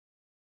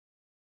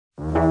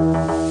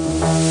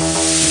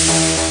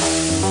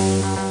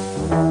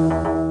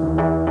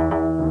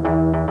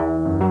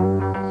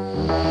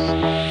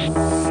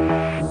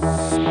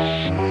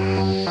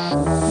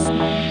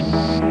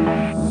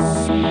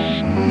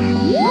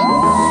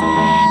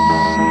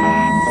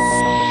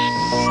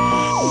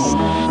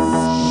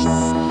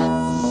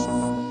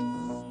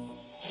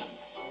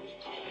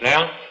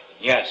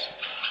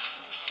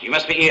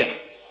Ian.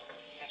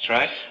 That's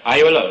right. Are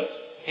you alone?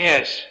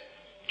 Yes.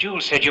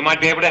 Jules said you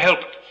might be able to help.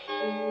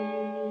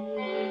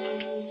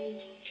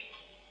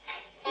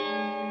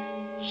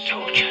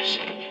 Soldiers.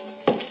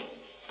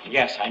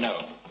 Yes, I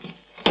know.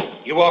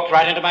 You walked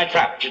right into my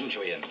trap, didn't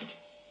you, Ian?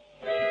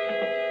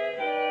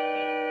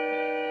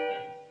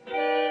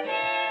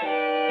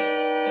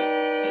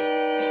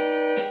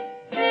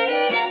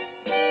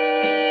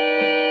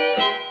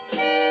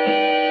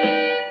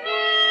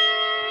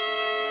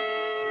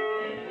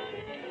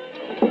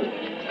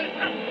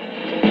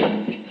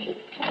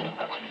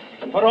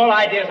 Put all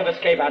ideas of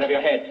escape out of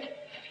your head.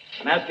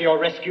 And as for your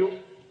rescue,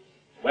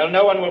 well,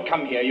 no one will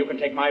come here. You can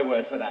take my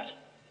word for that.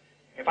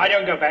 If I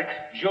don't go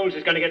back, Jules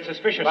is going to get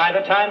suspicious. By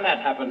the time that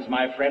happens,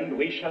 my friend,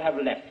 we shall have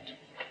left.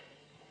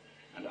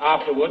 And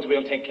afterwards,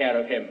 we'll take care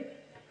of him.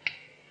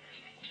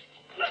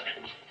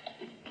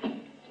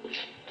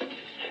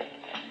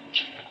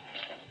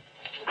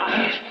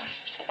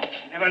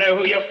 Never know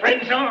who your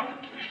friends are.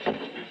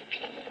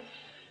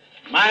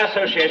 My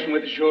association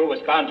with Jules was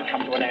bound to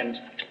come to an end.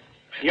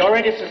 He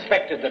already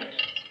suspected that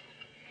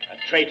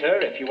a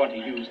traitor, if you want to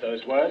use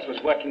those words,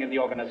 was working in the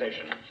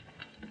organization.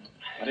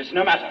 But it's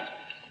no matter.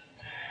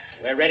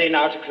 We're ready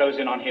now to close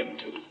in on him,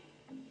 too.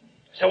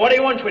 So what do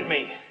you want with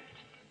me?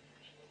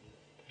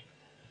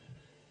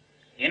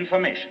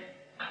 Information.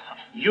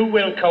 You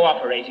will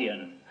cooperate,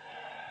 Ian.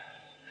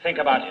 Think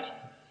about it.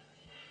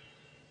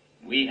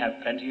 We have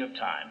plenty of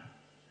time.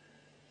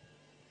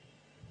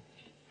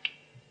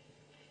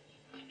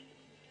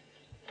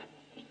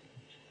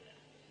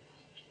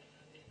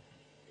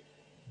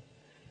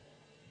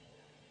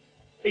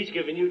 He's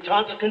given you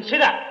time to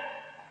consider.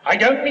 I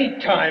don't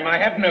need time. I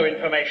have no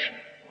information.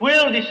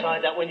 We'll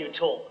decide that when you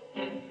talk.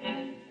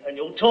 And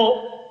you'll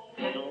talk.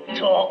 You'll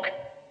talk.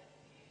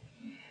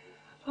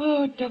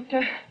 Oh,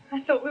 Doctor,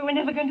 I thought we were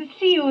never going to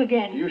see you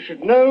again. You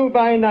should know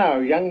by now,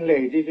 young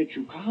lady, that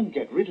you can't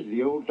get rid of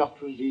the old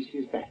doctor as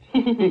easily as that.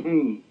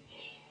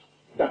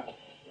 Now.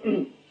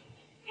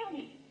 Tell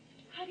me,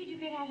 how did you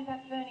get out of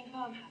that burning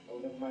farmhouse? Oh,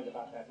 never mind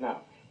about that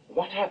now.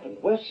 What happened?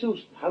 Where's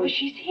Susan? Well,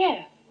 she's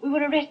here. We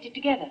were arrested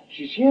together.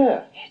 She's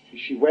here? Yes.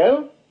 Is she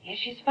well? Yes,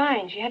 she's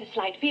fine. She had a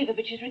slight fever,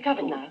 but she's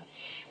recovered now.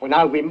 Well,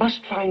 now, we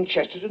must find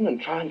Chesterton and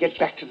try and get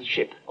back to the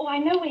ship. Oh, I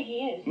know where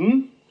he is.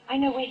 Hmm? I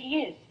know where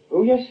he is.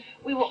 Oh, yes?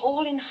 We were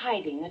all in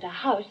hiding at a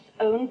house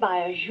owned by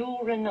a Jules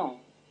Renan.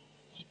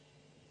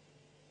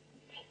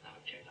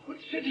 What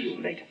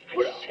citizen? I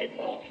said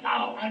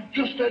now. I've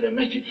just had a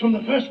message from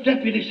the first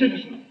deputy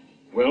citizen.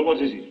 Well, what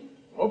is it?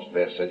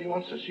 Robespierre said he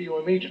wants to see you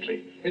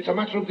immediately. It's a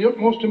matter of the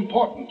utmost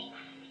importance.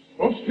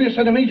 Robespierre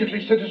said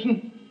immediately,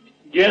 citizen.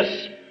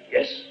 Yes,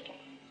 yes.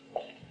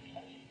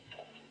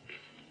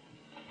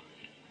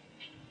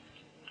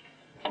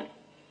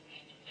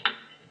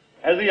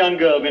 Has the young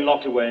girl been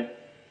locked away?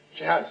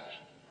 She has.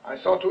 I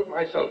saw to it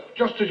myself,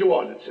 just as you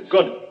ordered, citizen.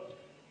 Good.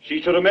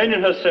 She should remain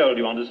in her cell,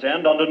 do you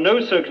understand? Under no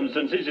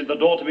circumstances is the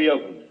door to be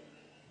opened.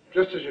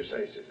 Just as you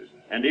say,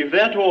 citizen. And if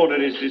that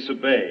order is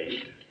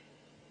disobeyed,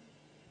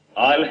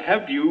 I'll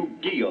have you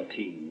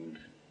guillotined.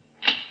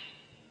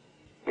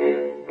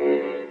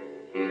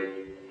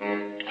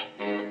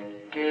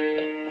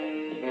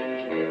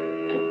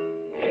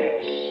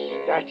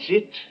 Yes, that's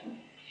it.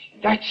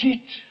 That's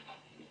it.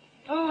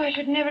 Oh, I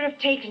should never have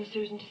taken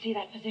Susan to see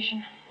that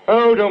physician.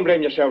 Oh, don't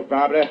blame yourself,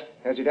 Barbara.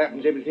 As it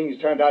happens, everything's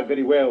turned out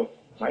very well.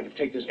 Might have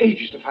taken us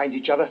ages to find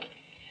each other.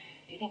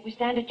 Do you think we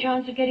stand a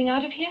chance of getting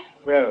out of here?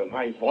 Well,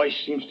 my voice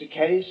seems to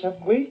carry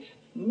some weight.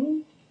 Hmm?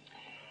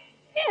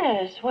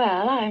 Yes,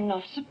 well, I'm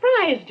not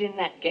surprised in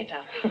that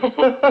get-up.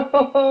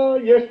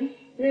 yes,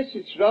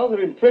 it's rather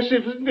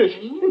impressive, isn't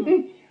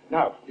it?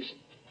 Now, listen.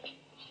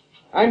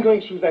 I'm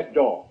going through that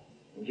door.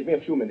 Give me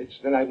a few minutes,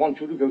 then I want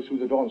you to go through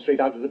the door and straight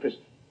out of the prison.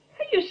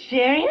 Are you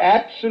serious?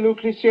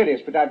 Absolutely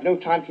serious, but I've no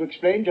time to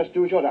explain. Just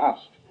do as you're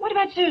asked. What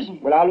about Susan?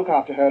 Well, I'll look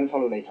after her and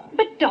follow later.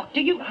 But,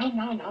 Doctor, you...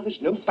 Now,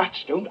 there's no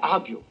buts. Don't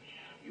argue.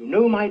 You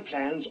know my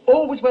plans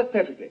always work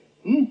perfectly.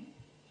 Hmm?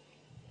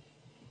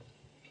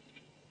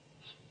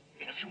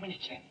 In a few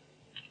minutes, then.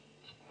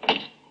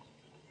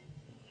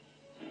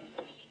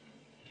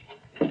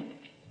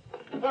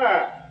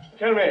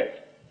 Tell me.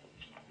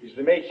 Is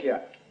the mate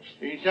here?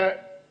 He's,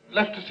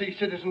 left to see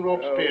Citizen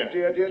Robespierre.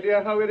 Oh,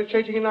 dear, how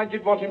irritating, and I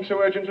did want him so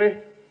urgently.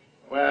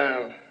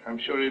 Well, I'm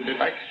sure he'll be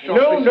back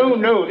shortly.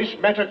 No, this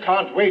matter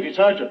can't wait, it's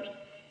urgent.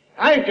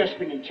 I've just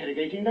been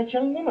interrogating that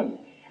young woman,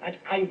 and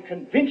I'm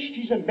convinced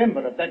she's a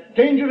member of that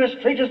dangerous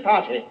traitors'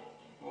 party.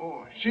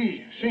 Oh, I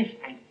see.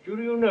 And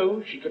do you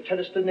know, she could tell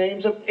us the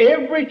names of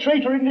every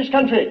traitor in this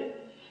country.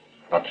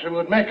 But she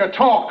would make her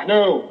talk.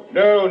 No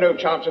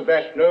chance of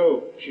that,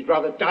 no. She'd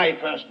rather die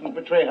first than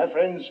betray her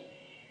friends.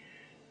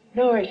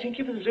 No, I think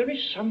if there was only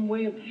some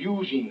way of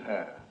using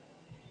her.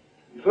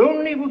 If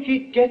only we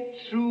could get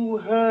through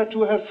her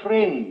to her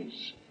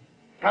friends.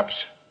 Perhaps.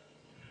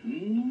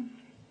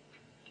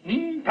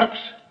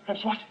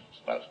 Perhaps what?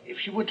 Well, if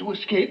she were to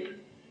escape,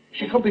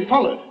 she could be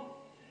followed.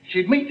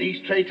 She'd meet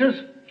these traitors,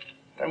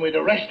 then we'd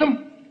arrest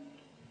them.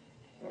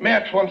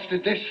 Mertz once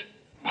did this.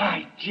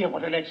 My dear,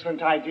 what an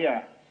excellent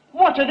idea.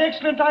 What an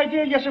excellent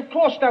idea. Yes, of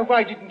course. Now,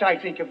 why didn't I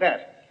think of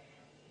that?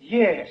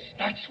 Yes,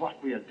 that's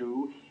what we'll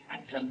do.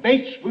 And the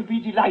mates will be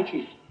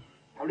delighted.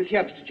 Now, look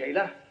here, Mr.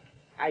 Jailer.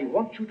 I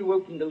want you to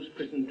open those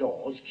prison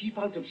doors. Keep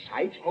out of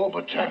sight. Oh,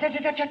 but...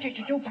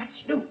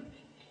 No.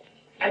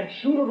 And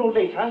sooner or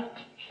later,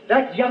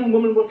 that young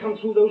woman will come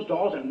through those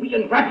doors and we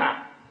can grab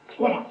her.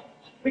 Go on,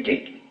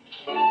 quickly.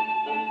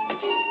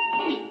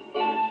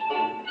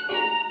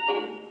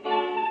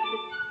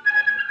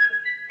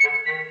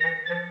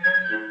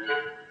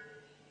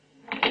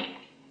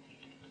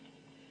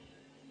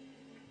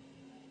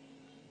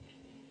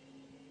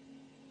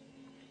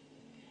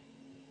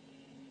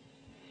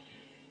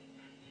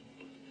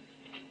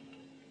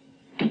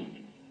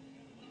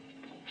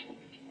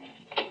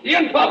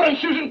 Ian, Barbara and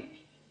Susan!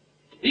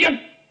 Ian!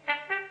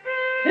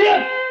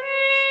 Ian!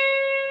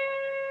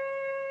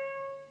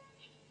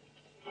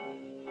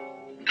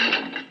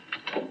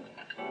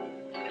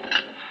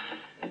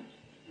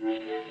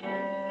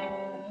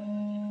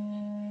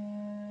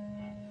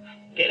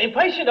 Getting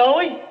impatient, are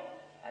we?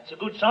 That's a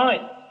good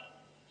sign.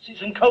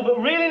 Citizen Colbert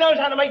really knows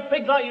how to make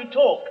pigs like you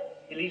talk.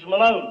 He leaves them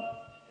alone.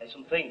 Lets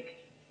them think.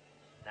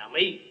 Now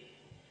me,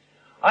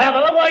 I have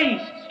other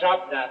ways.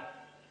 Stop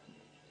that.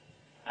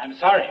 I'm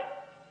sorry.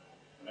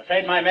 I'm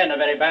afraid my men are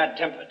very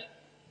bad-tempered.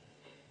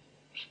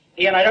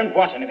 Ian, I don't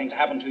want anything to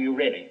happen to you,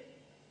 really.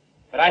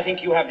 But I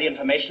think you have the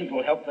information that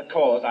will help the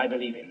cause I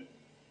believe in.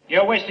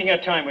 You're wasting your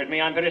time with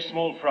me. I'm very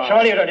small fry.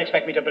 Surely you don't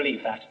expect me to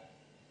believe that.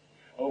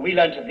 Oh, we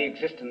learnt of the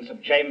existence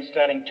of James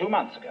Sterling 2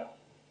 months ago.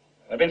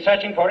 We've been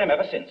searching for him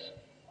ever since.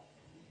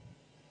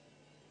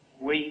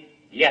 We?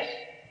 Yes.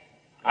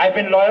 I've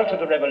been loyal to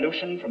the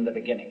revolution from the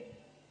beginning.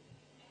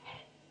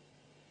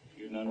 If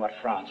you'd known what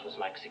France was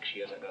like 6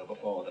 years ago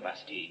before the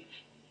Bastille,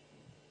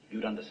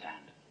 you'd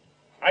understand.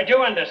 I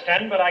do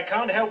understand, but I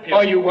can't help you.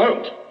 Oh, you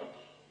won't.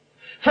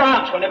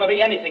 France will never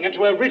be anything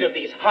until we're rid of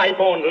these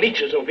high-born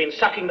leeches who've been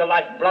sucking the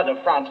lifeblood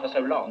of France for so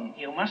long.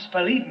 You must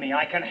believe me.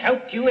 I can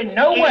help you in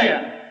no way.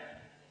 Ian,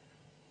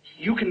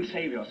 you can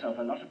save yourself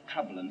a lot of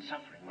trouble and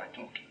suffering by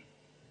talking.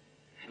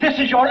 This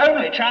is your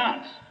only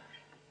chance.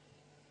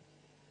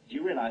 Do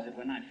you realize that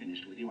when I've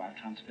finished with you, I'll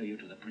transfer you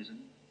to the prison?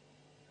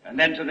 And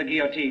then to the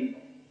guillotine?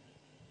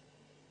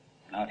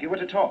 Now, if you were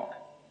to talk,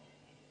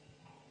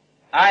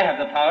 I have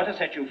the power to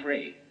set you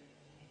free.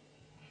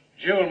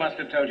 Jules must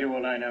have told you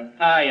all I know.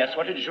 Ah, yes.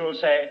 What did Jules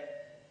say?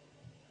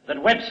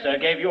 That Webster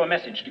gave you a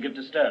message to give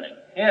to Sterling.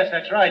 Yes,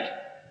 that's right.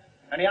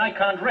 Only I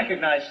can't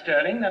recognize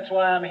Sterling. That's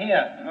why I'm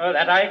here. Oh,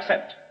 that I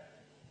accept.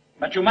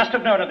 But you must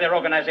have known of their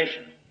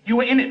organization. You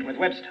were in it with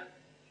Webster.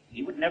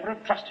 He would never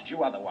have trusted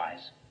you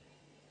otherwise.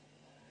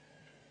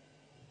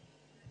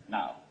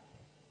 Now,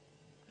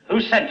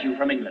 who sent you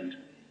from England?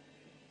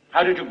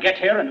 How did you get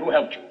here and who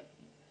helped you?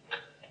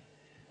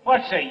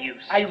 What's the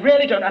use? I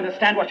really don't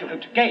understand what you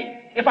hope to gain.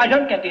 If I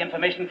don't get the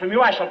information from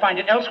you, I shall find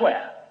it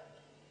elsewhere.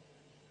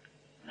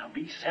 Now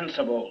be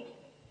sensible.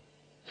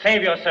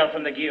 Save yourself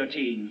from the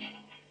guillotine.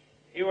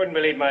 You wouldn't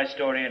believe my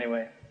story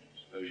anyway.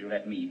 Suppose you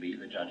let me be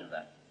the judge of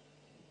that.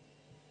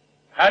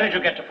 How did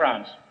you get to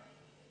France?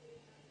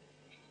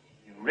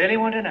 You really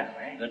want to know,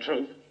 eh? The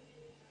truth.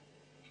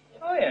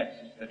 Oh, yes,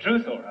 it's the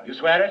truth, all right. You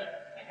swear it?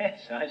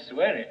 Yes, I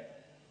swear it.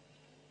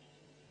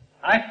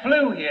 I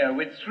flew here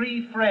with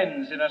 3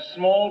 friends in a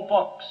small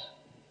box.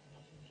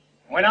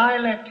 When I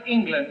left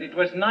England, it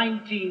was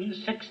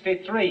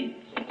 1963.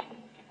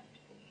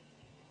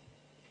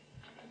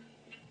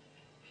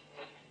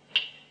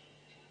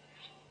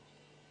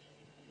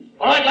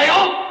 All right,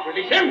 Leon!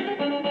 Release him!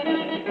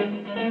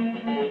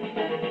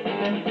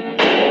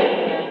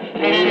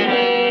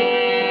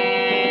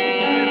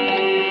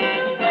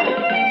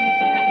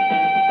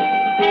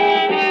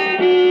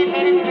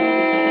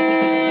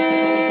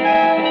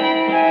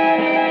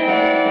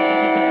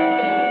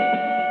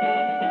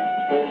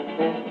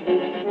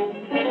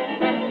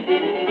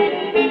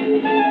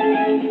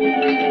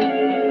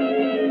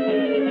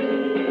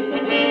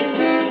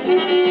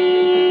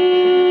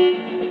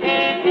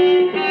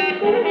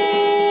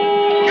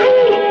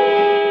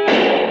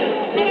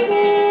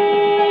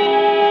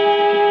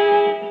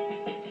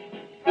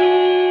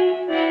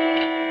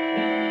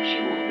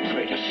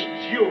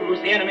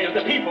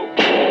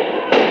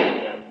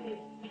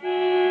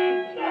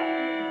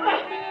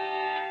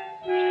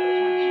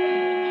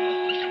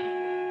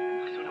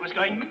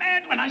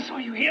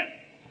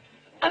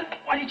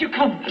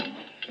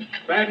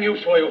 Bad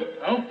news for you.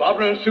 Oh?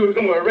 Barbara and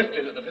Susan were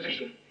arrested at the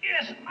position.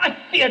 Yes, I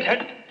feared her.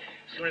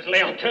 As soon as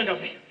Leon turned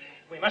on me,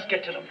 we must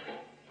get to them.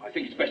 I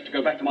think it's best to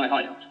go back to my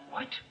hideout.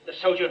 What? The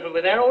soldiers who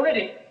were there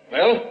already?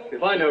 Well,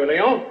 if I know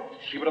Leon,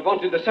 he would have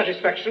wanted the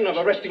satisfaction of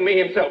arresting me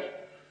himself.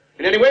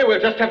 In any way,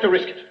 we'll just have to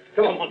risk it.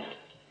 Come on.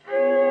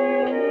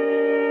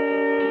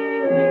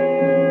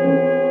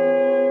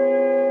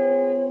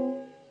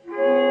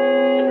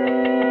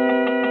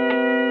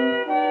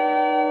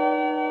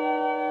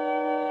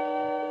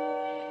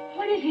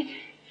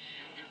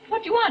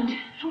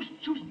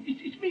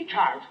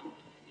 child?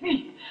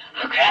 Me?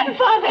 Oh,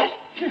 Grandfather!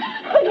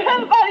 Oh,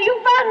 Grandfather, you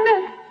found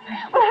us!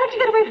 Well, how'd you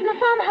get away from the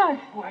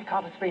farmhouse? Oh, I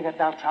can't explain that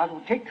now, child. It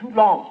will take too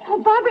long.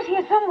 Oh, Barbara's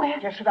here somewhere.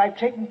 Yes, and I've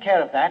taken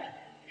care of that.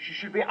 She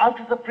should be out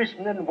of the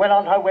prison and well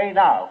on her way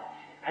now.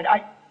 And I...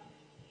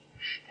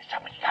 Shh, there's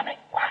somebody coming.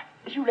 Quiet.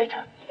 See you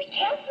later. Be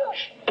careful.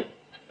 Shh.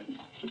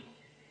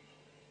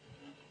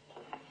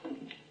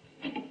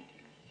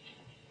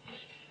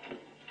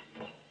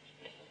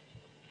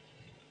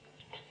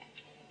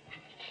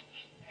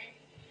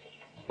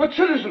 But,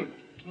 citizen,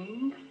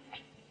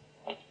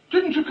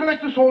 didn't you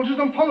collect the soldiers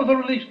and follow the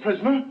released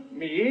prisoner?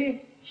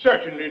 Me?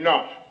 Certainly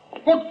not.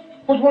 But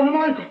what am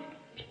I going...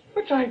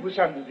 But I was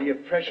under the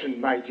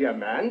impression, my dear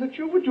man, that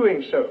you were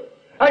doing so.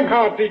 I'm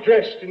hardly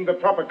dressed in the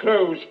proper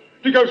clothes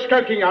to go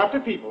skulking after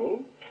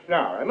people.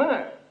 Now, am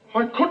I?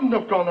 I couldn't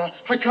have gone.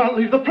 I can't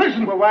leave the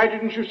prison. Well, why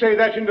didn't you say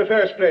that in the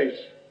first place?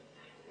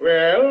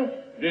 Well,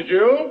 did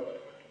you?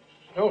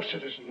 No,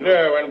 citizen.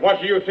 No, and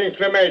what do you think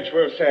Lemaitre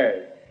will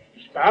say?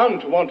 He's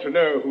bound to want to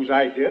know whose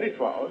idea it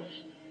was.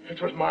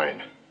 It was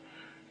mine.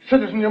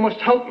 Citizen, you must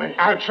help me.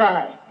 I'll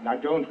try. Now,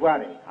 don't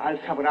worry. I'll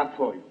cover up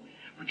for you.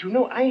 But you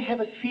know, I have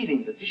a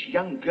feeling that this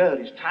young girl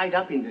is tied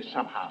up in this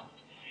somehow.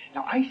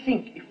 Now, I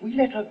think if we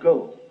let her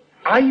go,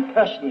 I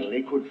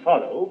personally could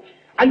follow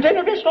and then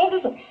arrest all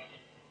of them.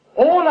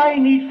 All I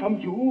need from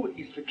you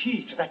is the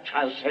key to that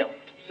child's cell.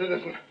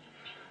 Citizen,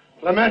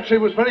 Lemaitre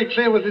was very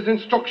clear with his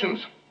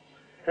instructions.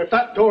 If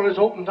that door is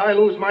opened, I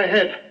lose my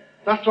head.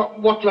 That's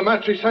what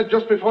Lemaitre said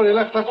just before he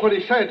left. That's what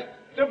he said.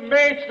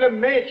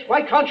 Lemaitre,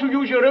 why can't you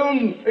use your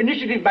own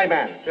initiative, my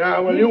man? Yeah,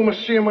 well, you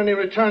must see him when he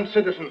returns,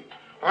 citizen.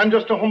 I'm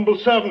just a humble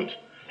servant.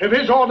 If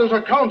his orders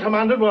are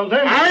countermanded, well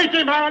then... I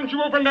demand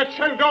you open that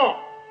cell door.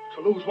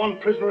 To lose one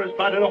prisoner is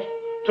bad enough.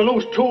 To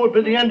lose two would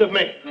be the end of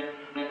me.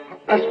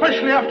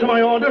 Especially after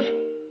my orders.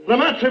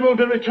 Lemaitre will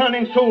be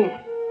returning soon.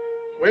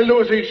 We'll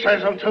do as he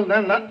says. Until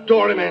then, that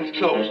door remains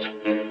closed.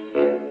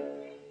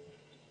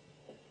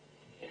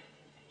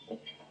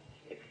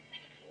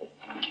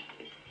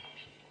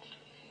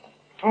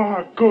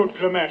 Ah, good,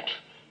 Clement.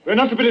 We're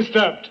not to be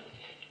disturbed.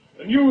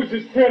 The news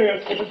is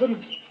serious,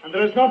 citizen, and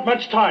there is not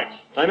much time.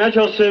 I'm at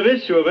your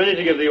service. You have only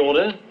to give the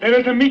order. There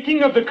is a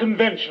meeting of the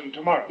convention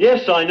tomorrow.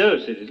 Yes, I know,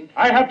 citizen.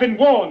 I have been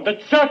warned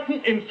that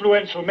certain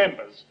influential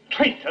members,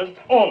 traitors,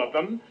 all of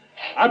them,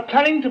 are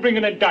planning to bring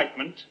an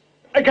indictment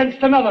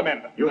against another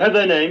member. You have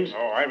their names?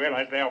 Oh, I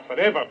realize they are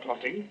forever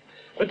plotting.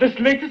 But this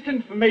latest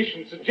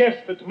information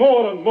suggests that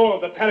more and more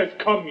of the Paris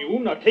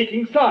Commune are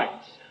taking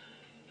sides.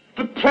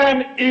 The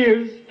plan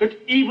is that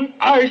even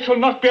I shall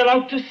not be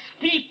allowed to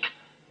speak.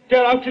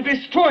 They're out to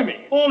destroy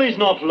me. All is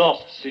not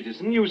lost,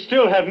 citizen. You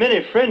still have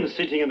many friends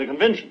sitting in the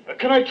convention. But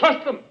can I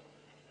trust them?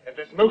 If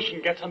this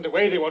motion gets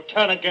underway, they will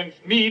turn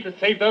against me to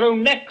save their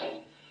own necks.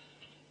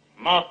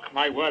 Mark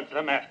my words,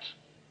 Lemaitre.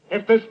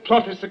 If this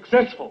plot is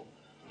successful,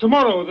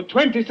 tomorrow, the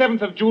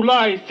 27th of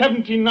July,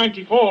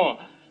 1794,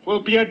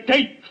 will be a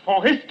date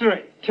for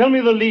history. Tell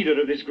me the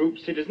leader of this group,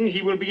 citizen.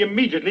 He will be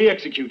immediately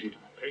executed.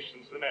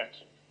 Patience,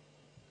 Lemaitre.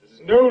 This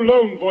is no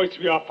lone voice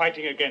we are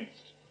fighting against.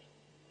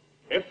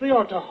 If they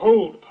are to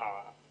hold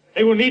power,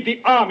 they will need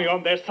the army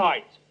on their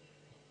side.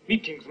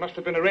 Meetings must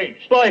have been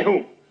arranged. By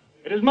whom?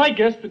 It is my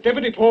guess that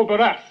Deputy Paul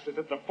Barras is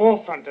at the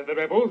forefront of the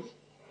rebels,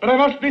 but I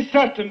must be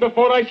certain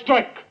before I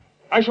strike.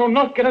 I shall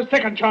not get a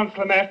second chance,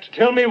 Lemaitre.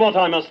 Tell me what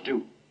I must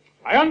do.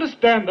 I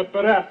understand that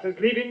Barras is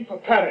leaving for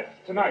Paris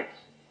tonight.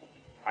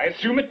 I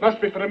assume it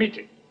must be for a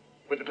meeting.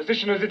 With the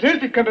position as it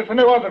is, it can be for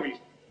no other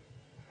reason.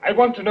 I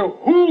want to know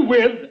who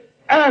will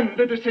and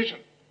the decision.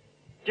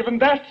 Given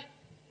that,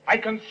 I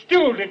can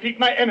still defeat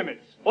my enemies.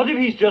 What if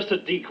he's just a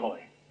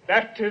decoy?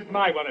 That is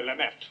my worry,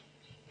 Lemaitre.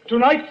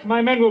 Tonight,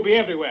 my men will be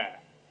everywhere.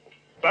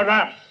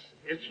 Barras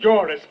is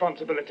your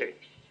responsibility.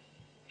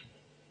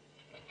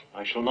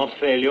 I shall not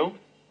fail you.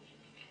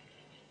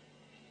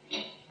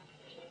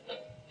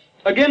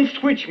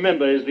 Against which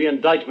member is the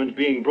indictment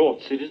being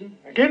brought, citizen?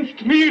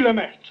 Against me,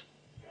 Lemaitre.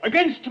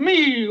 Against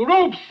me,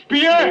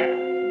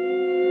 Robespierre.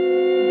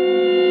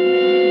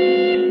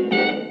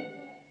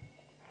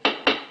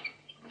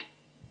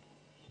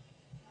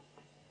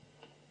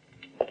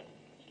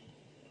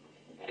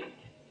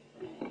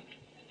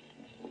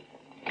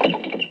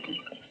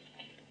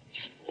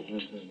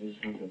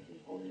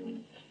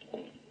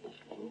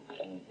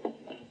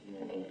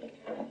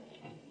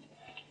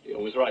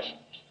 Leon was right.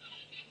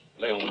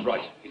 Leon was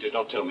right. He did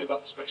not tell me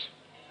about this place.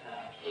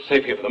 We're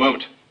safe here for the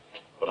moment.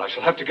 But I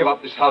shall have to give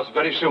up this house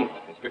very soon.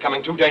 It's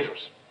becoming too dangerous.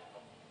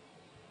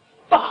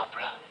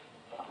 Barbara,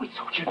 we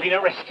thought you'd been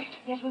arrested.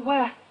 Yes, we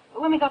were.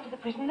 But when we got to the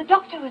prison, the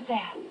doctor was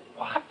there.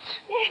 What?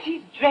 Yes,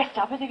 he's dressed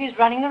up as if he's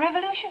running the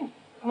revolution.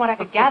 From what I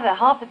could gather,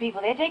 half the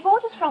people there take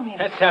orders from him.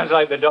 That sounds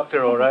like the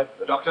doctor, all right.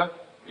 The doctor?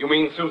 You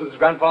mean Susan's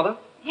grandfather?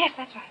 Yes,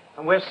 that's right.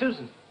 And where's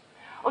Susan?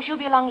 Oh, she'll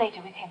be along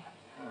later with him.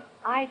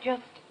 I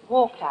just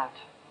walked out.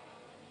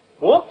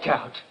 Walked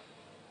out?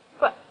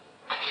 But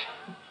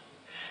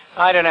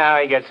I don't know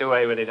how he gets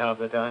away with it half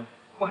the time.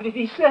 What did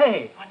he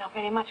say? Well, not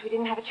very much. We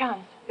didn't have a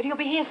chance. But he'll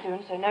be here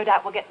soon, so no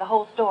doubt we'll get the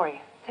whole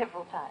story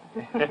several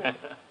times. What have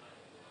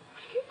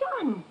you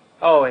done?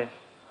 Oh, it's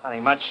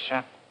nothing much.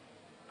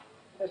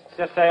 Let's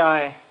just say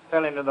I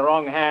fell into the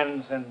wrong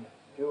hands and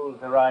Jules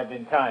arrived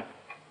in time.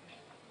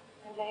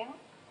 And Leon?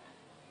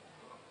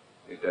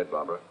 He's dead,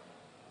 Barbara.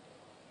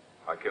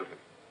 I killed him.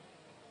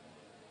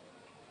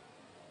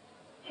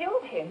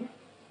 Killed him?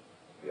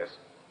 Yes.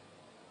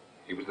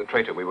 He was the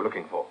traitor we were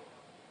looking for.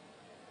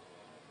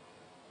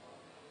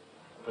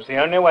 It was the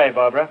only way,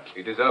 Barbara.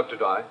 He deserved to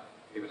die.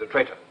 He was a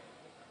traitor.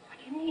 What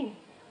do you mean?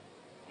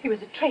 He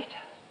was a traitor.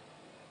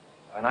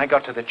 When I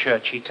got to the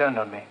church, he turned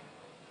on me.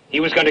 He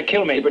was going to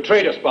kill me. He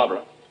betrayed us,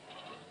 Barbara.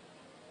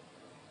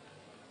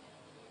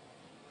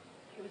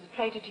 He was a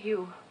traitor to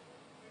you.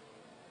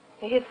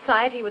 To his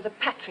side, he was a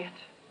patriot.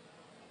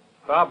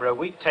 Barbara,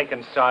 we've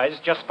taken sides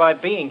just by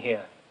being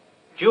here.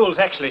 Jules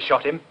actually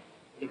shot him.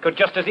 It could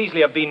just as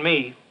easily have been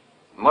me.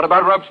 And what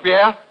about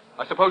Robespierre?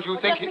 I suppose you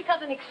Well, think just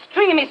because an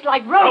extremist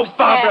like Robespierre... Oh,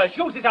 Barbara,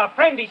 Jules is our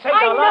friend. He saved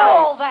I our know lives.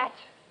 all that.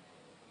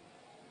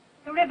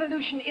 The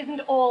revolution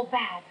isn't all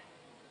bad.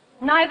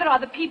 Neither are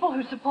the people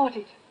who support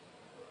it.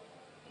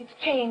 It's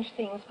changed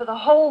things for the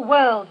whole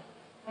world.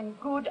 And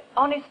good,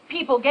 honest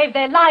people gave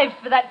their lives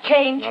for that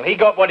change. Well, he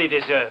got what he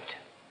deserved.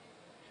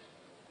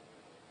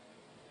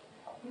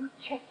 You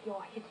check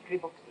your history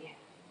books, dear,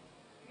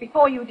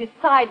 before you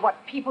decide what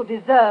people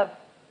deserve.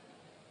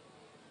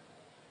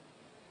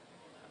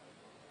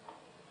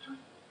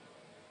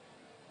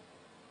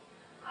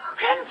 Oh,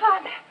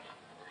 Grandfather,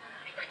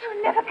 I thought you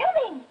were never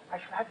coming. I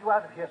shall have you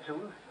out of here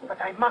soon,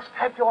 but I must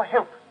have your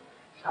help.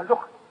 Now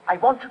look, I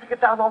want you to get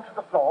down onto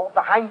the floor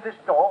behind this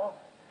door,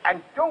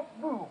 and don't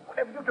move,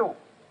 whatever you do.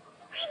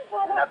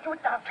 Grandfather. Now do it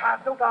now,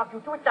 child. Don't argue.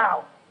 Do it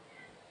now.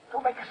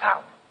 Don't make a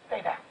sound.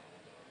 Stay there.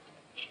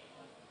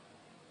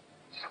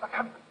 We're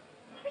coming.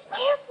 Be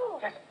careful.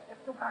 Yes,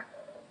 let's go back.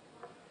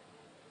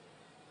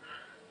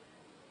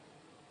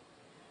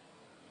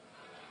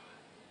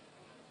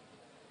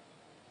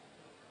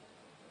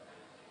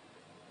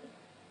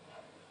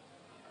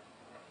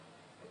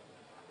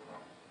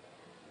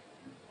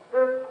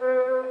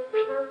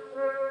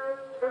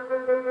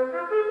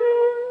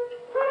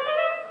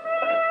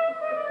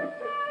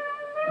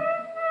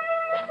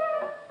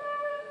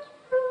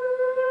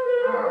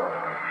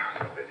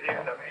 The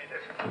end of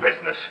this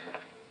business.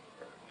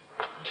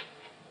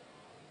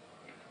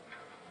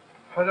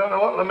 I don't know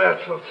what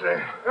Lemaitre will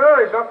say.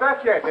 Oh, he's not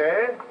back yet,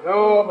 eh?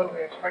 No, but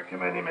we expect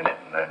him any minute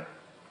and then.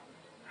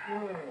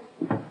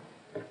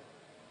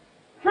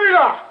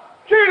 Sheila!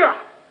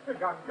 Sheila! The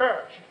young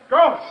girl. She's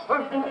gone.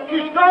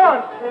 She's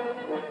gone.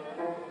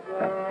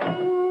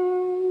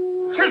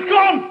 She's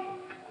gone!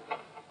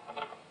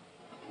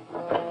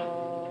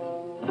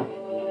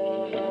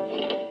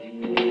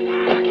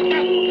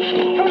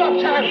 Come on,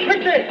 child,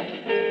 quickly!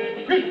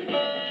 Quick!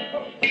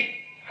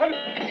 Hurry!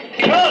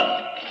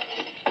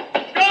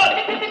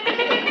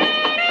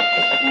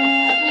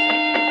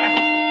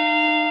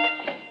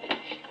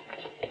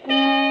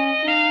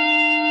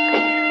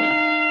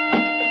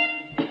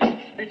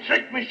 He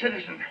tricked me,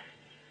 citizen.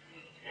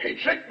 He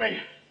tricked me.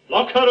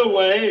 Lock her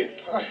away.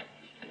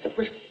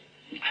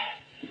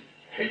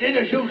 He did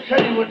as you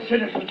said he would,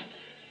 citizen.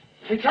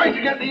 He tried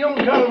to get the young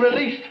girl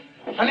released,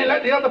 and he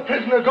let the other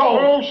prisoner go.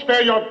 Oh,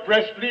 spare your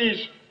breath,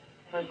 please.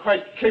 I'm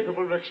quite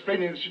capable of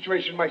explaining the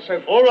situation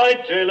myself. All right,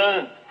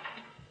 jailer.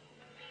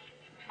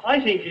 I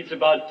think it's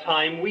about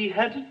time we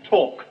had a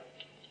talk.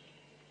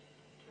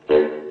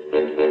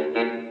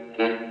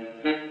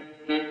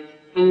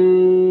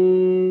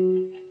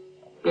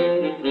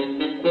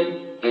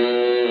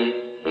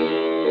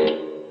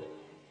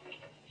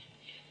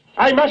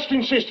 I must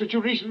insist that you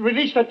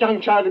release that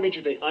young child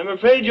immediately. I'm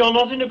afraid you're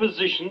not in a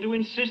position to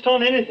insist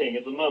on anything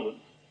at the moment.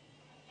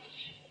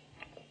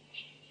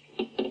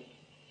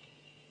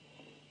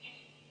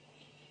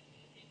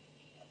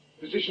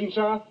 Physician,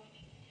 sir,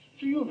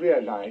 do you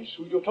realize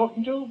who you're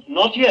talking to?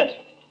 Not yet,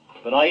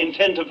 but I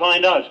intend to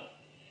find out.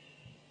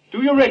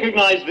 Do you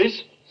recognize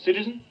this,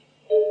 citizen?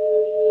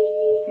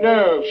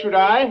 No, should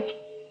I?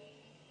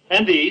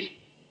 And these?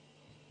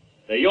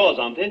 They're yours,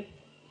 aren't they?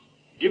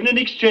 Given in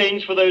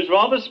exchange for those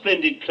rather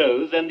splendid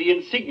clothes and the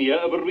insignia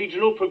of a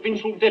regional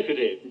provincial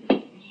deputy.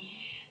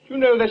 You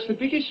know, that's the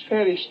biggest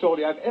fairy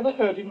story I've ever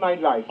heard in my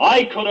life.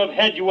 I could have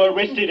had you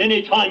arrested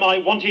any time I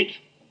wanted.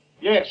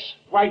 Yes,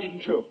 why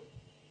didn't you?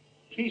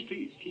 Please,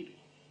 keep it.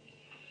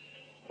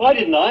 Why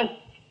didn't I?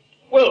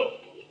 Well,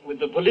 with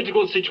the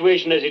political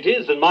situation as it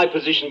is, and my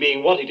position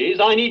being what it is,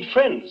 I need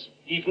friends.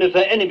 Even if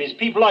they're enemies,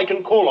 people I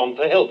can call on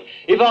for help.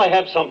 If I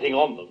have something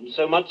on them,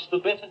 so much the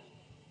better.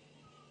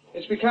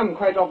 It's become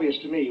quite obvious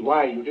to me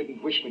why you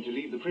didn't wish me to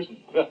leave the prison.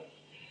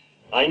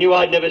 I knew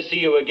I'd never see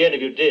you again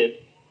if you did.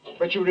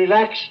 But you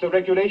relaxed the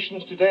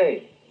regulations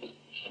today.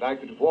 And I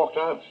could have walked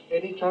out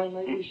any time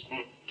I wished.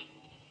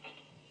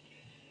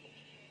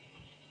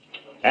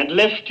 And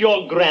left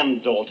your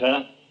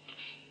granddaughter.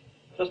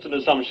 Just an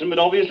assumption, but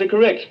obviously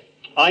correct.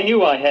 I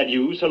knew I had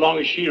you so long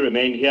as she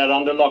remained here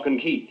under lock and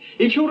key.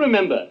 If you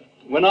remember,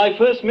 when I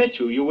first met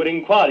you, you were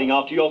inquiring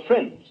after your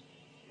friends.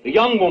 The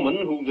young woman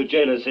who the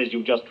jailer says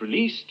you just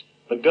released,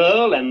 the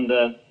girl and,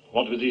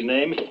 what was his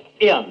name?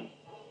 Ian.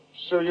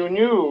 So you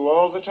knew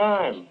all the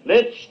time?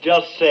 Let's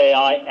just say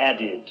I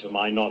added to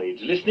my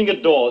knowledge. Listening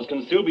at doors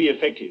can still be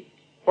effective.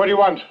 What do you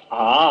want?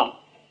 Ah,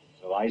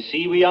 so I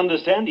see we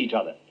understand each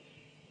other.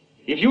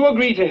 If you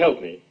agree to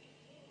help me,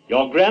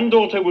 your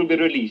granddaughter will be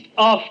released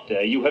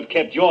after you have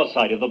kept your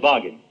side of the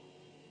bargain.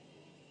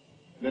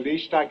 The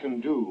least I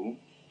can do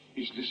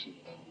is listen.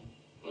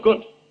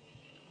 Good.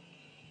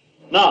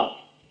 Now,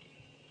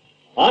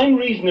 I'm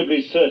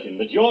reasonably certain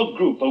that your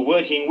group are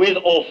working with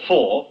or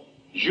for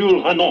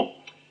Jules Renan.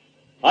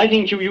 I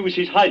think you use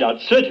his hideout.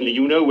 Certainly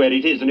you know where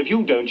it is, and if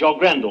you don't, your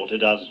granddaughter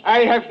does. I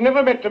have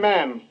never met the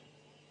man.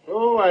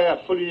 Oh,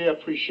 I fully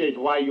appreciate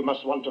why you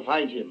must want to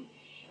find him.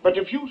 But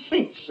if you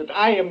think that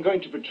I am going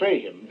to betray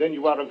him, then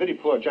you are a very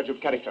poor judge of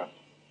character.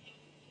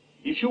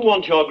 If you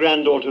want your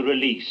granddaughter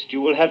released,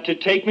 you will have to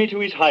take me to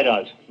his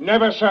hideout.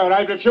 Never, sir.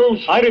 I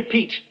refuse. I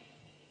repeat,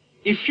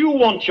 if you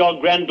want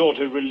your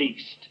granddaughter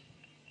released,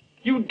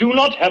 you do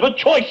not have a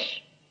choice.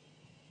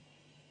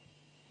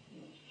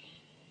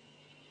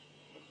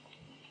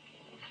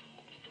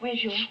 Where's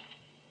Jules?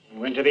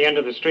 Went to the end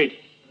of the street.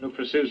 Look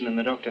for Susan and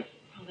the doctor.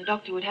 Well, the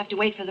doctor would have to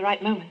wait for the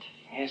right moment.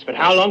 Yes, but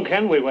how long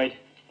can we wait?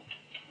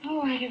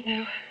 Oh, I don't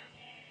know.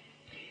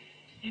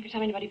 Every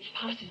time anybody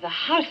passes the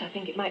house, I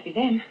think it might be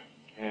them.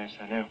 Yes,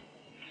 I know.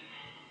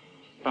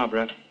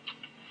 Barbara,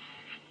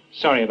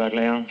 sorry about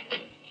Leon.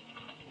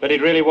 But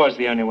it really was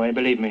the only way,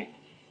 believe me.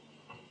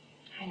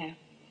 I know.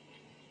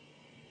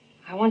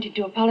 I wanted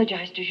to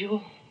apologize to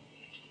Jules.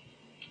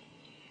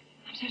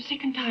 I'm so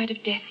sick and tired of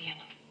death, Ian.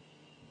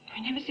 I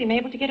never seem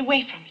able to get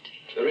away from it.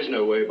 There is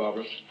no way,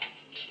 Barbara.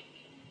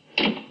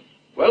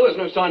 Well, there's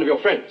no sign of your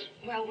friends.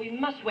 Well, we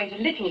must wait a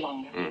little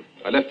longer.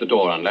 I left the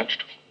door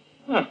unlatched.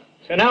 Huh.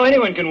 So now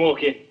anyone can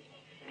walk in.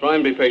 Try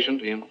and be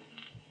patient, Ian.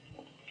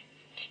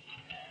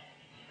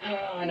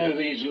 I know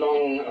these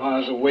long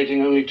hours of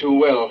waiting only too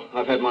well.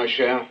 I've had my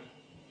share.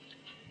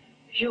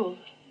 Jules,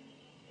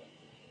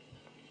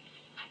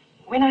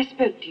 when I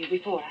spoke to you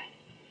before,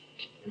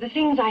 the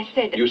things I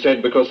said... You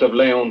said because of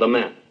Leon the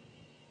man.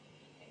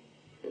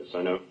 Yes,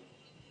 I know.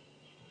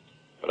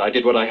 But I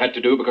did what I had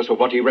to do because of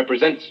what he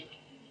represents.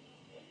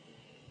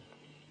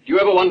 Do you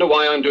ever wonder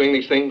why I'm doing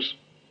these things?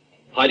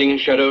 Hiding in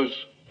shadows,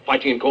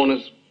 fighting in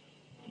corners?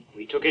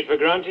 We took it for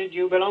granted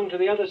you belong to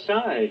the other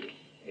side.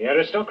 The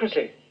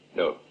aristocracy.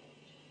 No.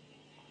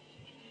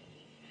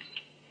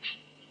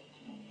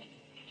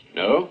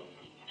 No.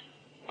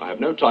 I have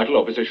no title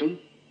or position.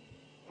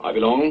 I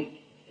belong,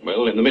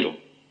 well, in the middle.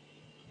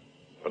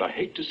 But I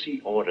hate to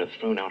see order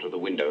thrown out of the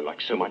window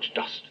like so much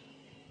dust.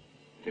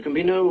 There can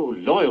be no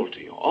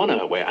loyalty or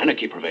honor where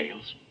anarchy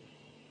prevails.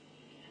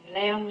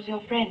 Leon was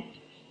your friend.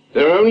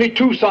 There are only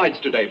two sides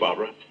today,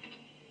 Barbara.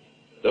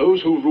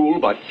 Those who rule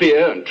by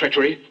fear and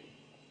treachery,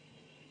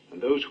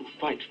 and those who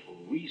fight for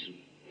reason,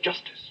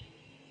 justice.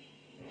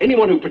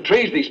 Anyone who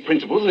betrays these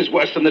principles is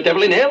worse than the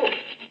devil in hell.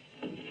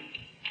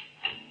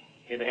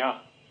 Here they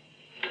are.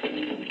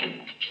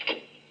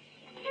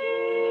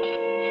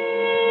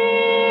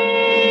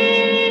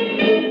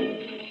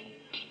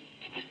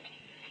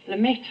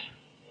 Lemaitre.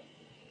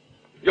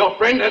 Your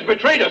friend has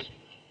betrayed us.